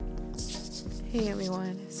Hey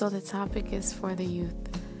everyone, so the topic is for the youth.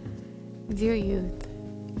 Dear youth,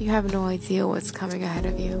 you have no idea what's coming ahead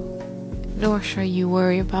of you, nor should you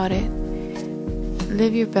worry about it.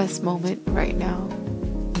 Live your best moment right now.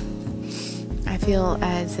 I feel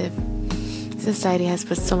as if society has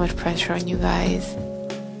put so much pressure on you guys,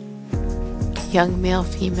 young male,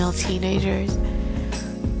 female teenagers.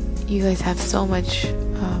 You guys have so much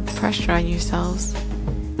pressure on yourselves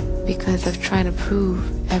because of trying to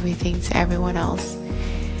prove everything to everyone else,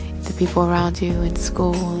 the people around you in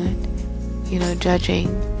school, and judging.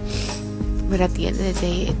 But at the end of the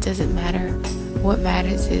day, it doesn't matter. What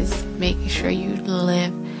matters is making sure you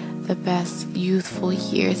live the best youthful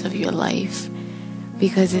years of your life,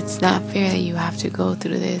 because it's not fair that you have to go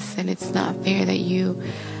through this, and it's not fair that you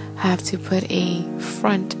have to put a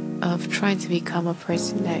front of trying to become a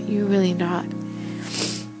person that you're really not.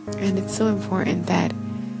 And it's so important that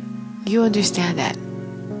you understand that,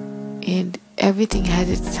 and everything has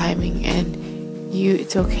its timing, and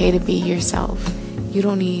it's okay to be yourself. You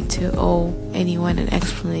don't need to owe anyone an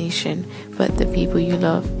explanation but the people you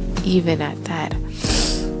love, even at that.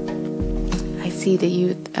 I see the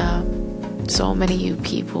youth, so many youth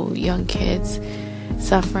people, young kids,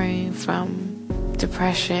 suffering from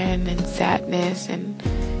depression and sadness and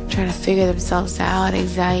trying to figure themselves out,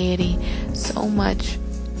 anxiety, so much.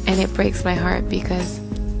 And it breaks my heart because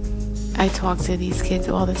I talk to these kids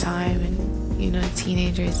all the time, and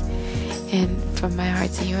teenagers, and from my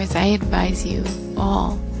heart to yours, I advise you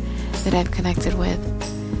all that I've connected with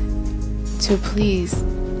to please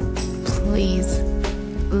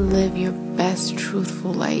live your best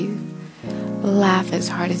truthful life. Laugh as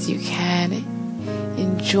hard as you can.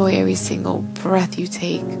 Enjoy every single breath you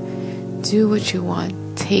take. Do what you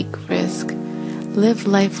want. Take risk. Live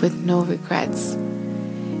life with no regrets.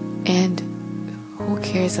 And who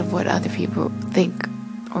cares of what other people think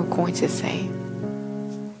or going to say?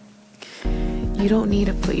 You don't need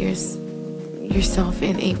to put yourself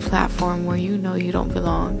in a platform where you know you don't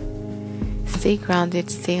belong. Stay grounded,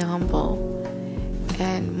 stay humble,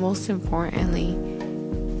 and most importantly,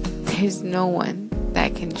 there's no one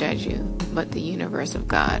that can judge you but the universe of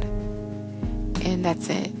God. And that's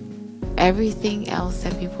it. Everything else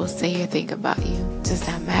that people say or think about you does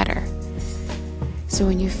not matter. So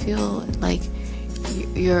when you feel like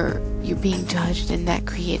you're being judged, and that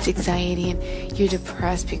creates anxiety, and you're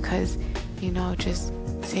depressed because just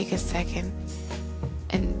take a second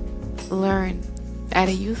and learn at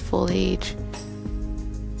a youthful age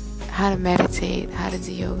how to meditate, how to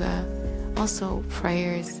do yoga, also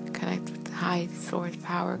prayers, connect with the high source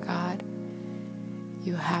power God.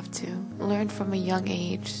 You have to learn from a young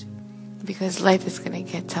age, because life is going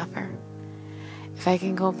to get tougher. If I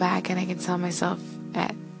can go back and I can tell myself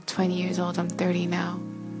at 20 years old, I'm 30 now,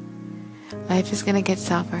 life is going to get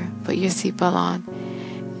tougher. Put your seatbelt on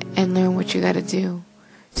and learn what you got to do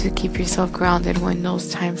to keep yourself grounded when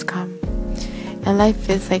those times come. And life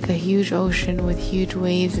is like a huge ocean with huge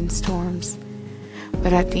waves and storms,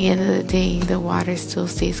 but at the end of the day, the water still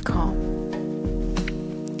stays calm.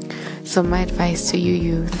 So my advice to you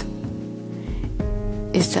youth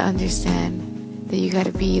is to understand that you got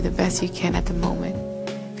to be the best you can at the moment,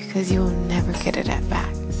 because you will never get it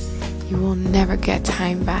back. You will never get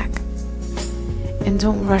time back. And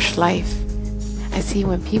don't rush life. I see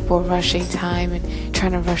when people are rushing time and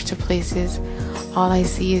trying to rush to places, all I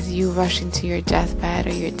see is you rushing to your deathbed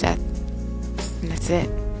or your death, and that's it.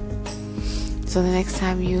 So the next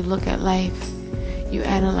time you look at life, you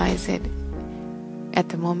analyze it at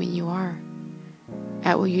the moment you are,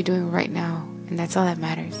 at what you're doing right now, and that's all that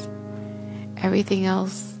matters. Everything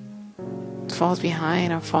else falls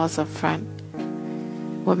behind or falls up front.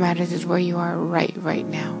 What matters is where you are right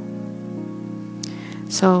now.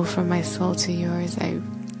 So from my soul to yours,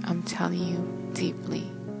 I'm telling you deeply,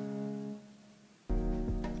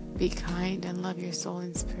 be kind and love your soul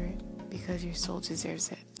and spirit, because your soul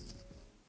deserves it.